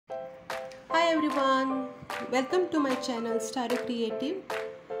Hi everyone, welcome to my channel Staro Creative.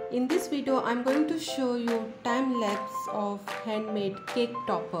 In this video I'm going to show you time lapse of handmade cake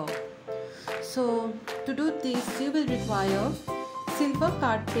topper. So to do this you will require silver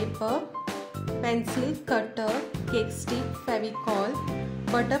card paper, pencil, cutter, cake stick, fevicol,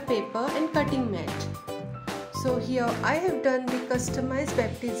 butter paper and cutting mat. So here I have done the customized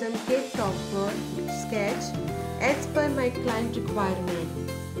baptism cake topper sketch as per my client requirement.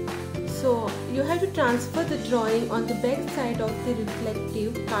 So you have to transfer the drawing on the back side of the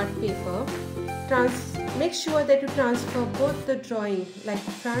reflective card paper. Make sure that you transfer both the drawing, like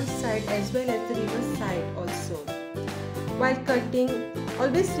front side as well as the reverse side also. While cutting,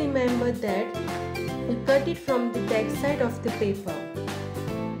 always remember that you cut it from the back side of the paper,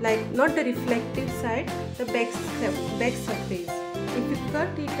 like not the reflective side, the back surface. If you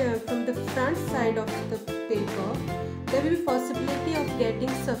cut it from the front side of the paper, there will be possibility of getting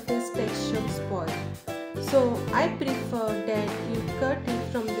surface texture spoil. So I prefer that you cut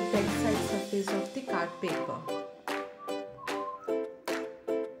it from the back side surface of the card paper.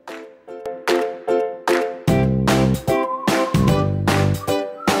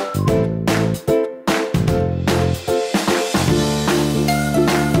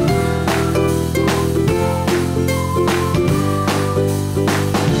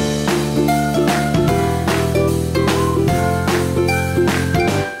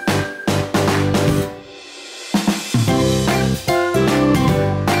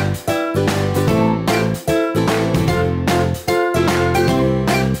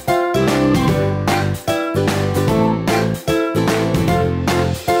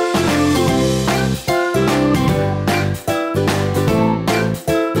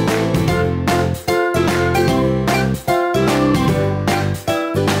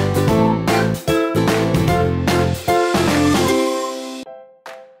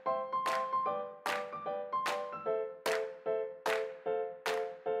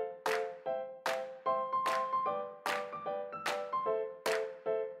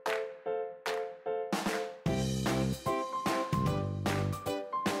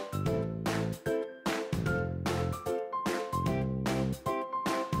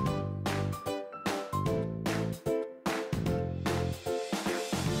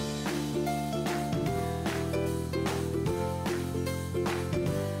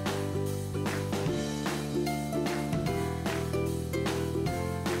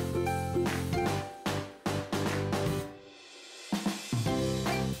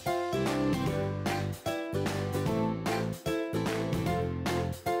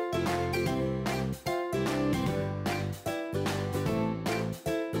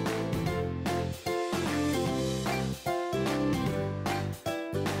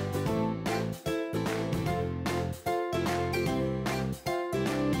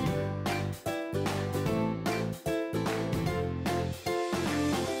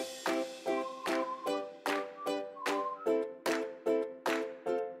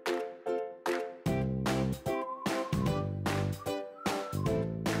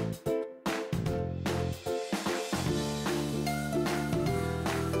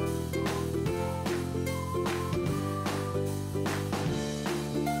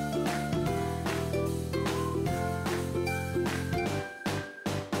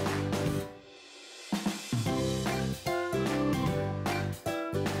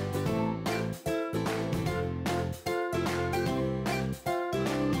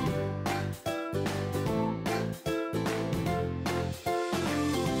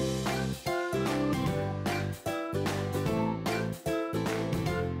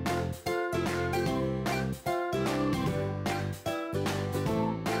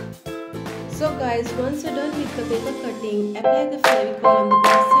 So guys, once you're done with the paper cutting, apply the fevicol on the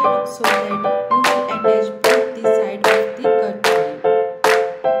back side so that you will attach both the side of the cut drawing.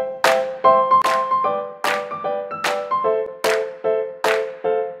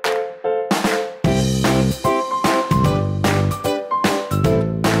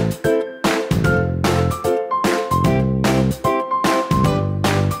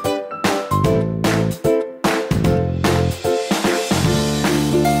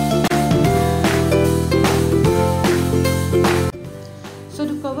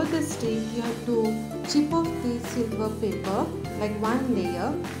 You have to chip off the silver paper like one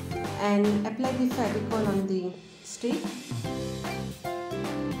layer and apply the fevicol on the stick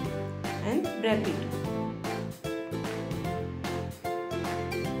and wrap it.